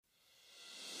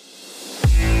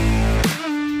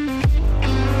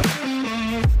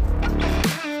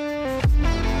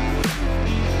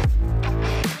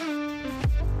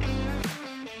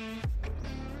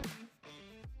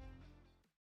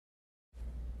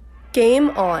Game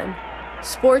on.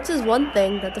 Sports is one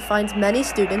thing that defines many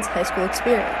students' high school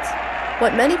experience.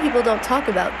 What many people don't talk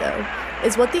about, though,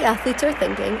 is what the athletes are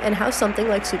thinking and how something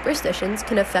like superstitions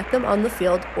can affect them on the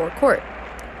field or court.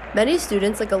 Many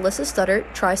students like Alyssa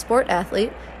Studdert, tri-sport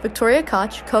athlete, Victoria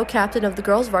Koch, co-captain of the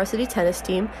girls' varsity tennis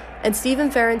team, and Stephen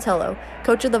Ferrantello,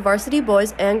 coach of the varsity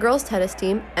boys and girls tennis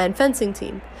team and fencing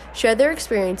team, share their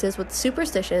experiences with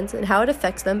superstitions and how it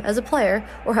affects them as a player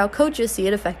or how coaches see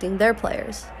it affecting their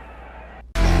players.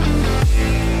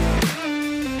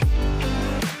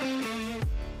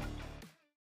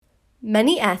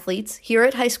 Many athletes here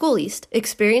at High School East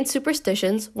experience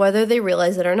superstitions whether they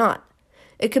realize it or not.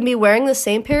 It can be wearing the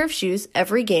same pair of shoes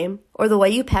every game or the way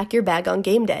you pack your bag on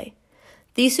game day.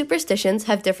 These superstitions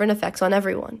have different effects on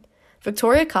everyone.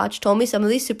 Victoria Koch told me some of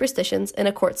these superstitions in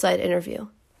a courtside interview.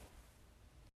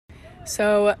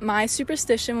 So my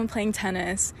superstition when playing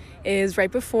tennis is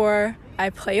right before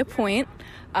I play a point,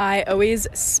 I always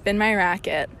spin my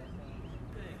racket.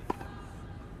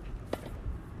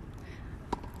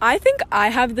 I think I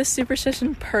have this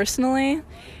superstition personally.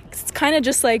 It's kind of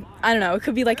just like, I don't know, it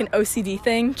could be like an OCD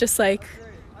thing, just like,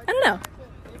 I don't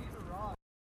know.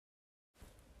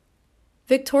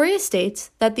 Victoria states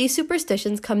that these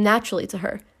superstitions come naturally to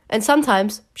her, and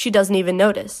sometimes she doesn't even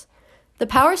notice. The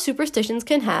power superstitions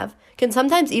can have can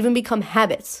sometimes even become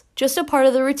habits, just a part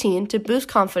of the routine to boost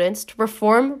confidence to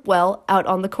perform well out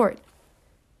on the court.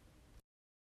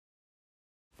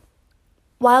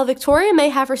 While Victoria may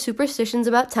have her superstitions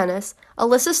about tennis,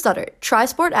 Alyssa Studdert,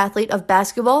 tri-sport athlete of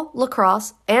basketball,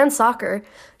 lacrosse, and soccer,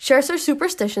 shares her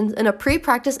superstitions in a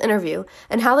pre-practice interview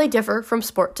and how they differ from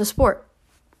sport to sport.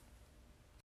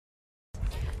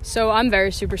 So I'm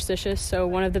very superstitious. So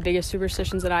one of the biggest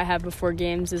superstitions that I have before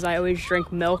games is I always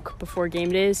drink milk before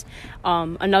game days.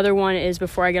 Another one is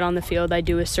before I get on the field, I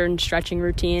do a certain stretching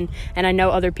routine. And I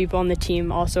know other people on the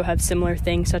team also have similar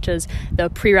things, such as the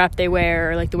pre-wrap they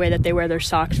wear or like the way that they wear their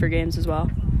socks for games as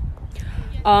well.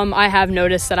 I have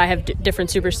noticed that I have different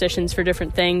superstitions for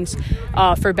different things.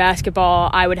 For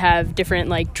basketball, I would have different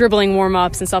like dribbling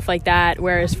warm-ups and stuff like that,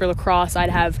 whereas for lacrosse,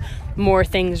 I'd have more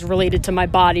things related to my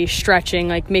body, stretching,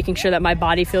 like making sure that my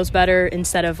body feels better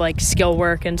instead of like skill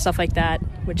work and stuff like that,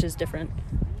 which is different.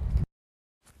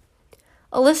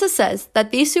 Alyssa says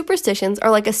that these superstitions are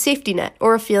like a safety net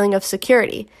or a feeling of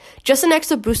security, just an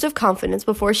extra boost of confidence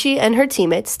before she and her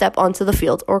teammates step onto the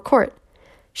field or court.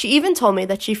 She even told me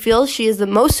that she feels she is the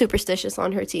most superstitious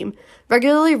on her team,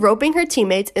 regularly roping her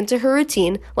teammates into her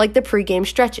routine like the pregame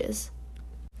stretches.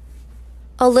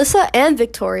 Alyssa and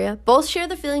Victoria both share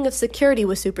the feeling of security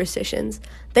with superstitions.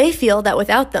 They feel that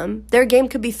without them, their game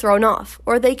could be thrown off,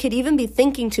 or they could even be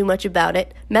thinking too much about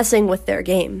it, messing with their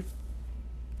game.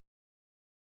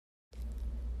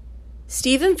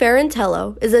 Stephen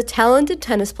Ferrantello is a talented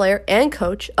tennis player and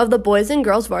coach of the boys and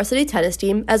girls varsity tennis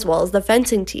team as well as the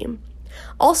fencing team.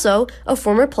 Also, a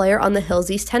former player on the Hills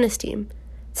East tennis team.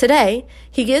 Today,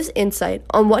 he gives insight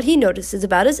on what he notices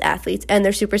about his athletes and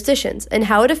their superstitions and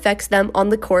how it affects them on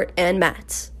the court and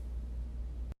mats.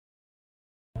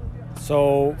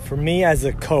 So for me as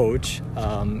a coach,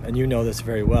 and you know this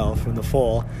very well from the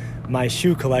fall, my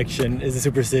shoe collection is a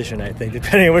superstition, I think,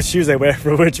 depending on which shoes I wear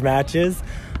for which matches.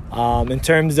 In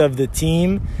terms of the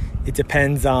team, it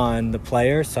depends on the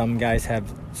player. Some guys have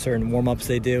certain warm-ups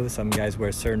they do. Some guys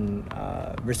wear certain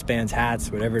wristbands, hats,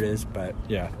 whatever it is. But,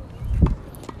 yeah.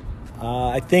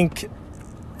 I think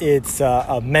it's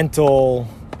a mental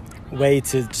way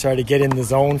to try to get in the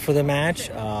zone for the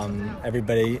match.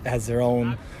 Everybody has their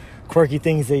own quirky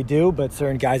things they do, but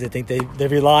certain guys, I think they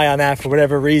rely on that for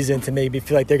whatever reason to maybe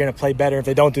feel like they're going to play better. If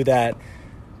they don't do that,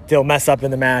 they'll mess up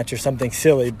in the match or something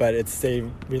silly, but they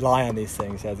rely on these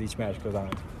things as each match goes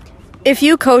on. If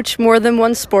you coach more than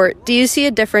one sport, do you see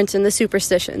a difference in the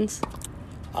superstitions?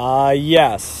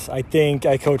 Yes, I think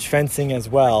I coach fencing as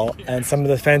well, and some of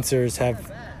the fencers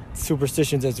have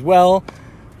superstitions as well,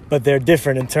 but they're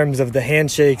different in terms of the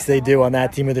handshakes they do on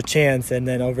that team or the chants, and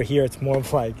then over here it's more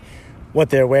of like what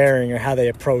they're wearing or how they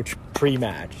approach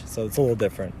pre-match, so it's a little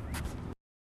different.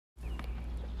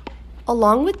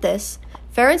 Along with this,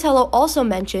 Ferrantello also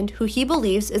mentioned who he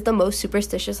believes is the most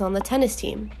superstitious on the tennis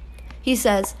team. He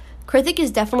says, Krithik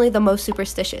is definitely the most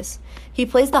superstitious. He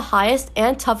plays the highest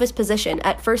and toughest position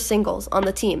at first singles on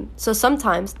the team, so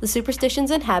sometimes the superstitions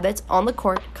and habits on the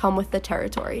court come with the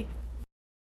territory.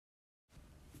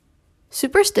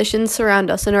 Superstitions surround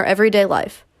us in our everyday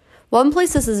life. One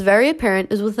place this is very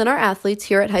apparent is within our athletes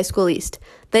here at High School East.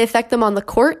 They affect them on the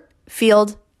court,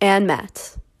 field, and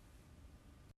mats.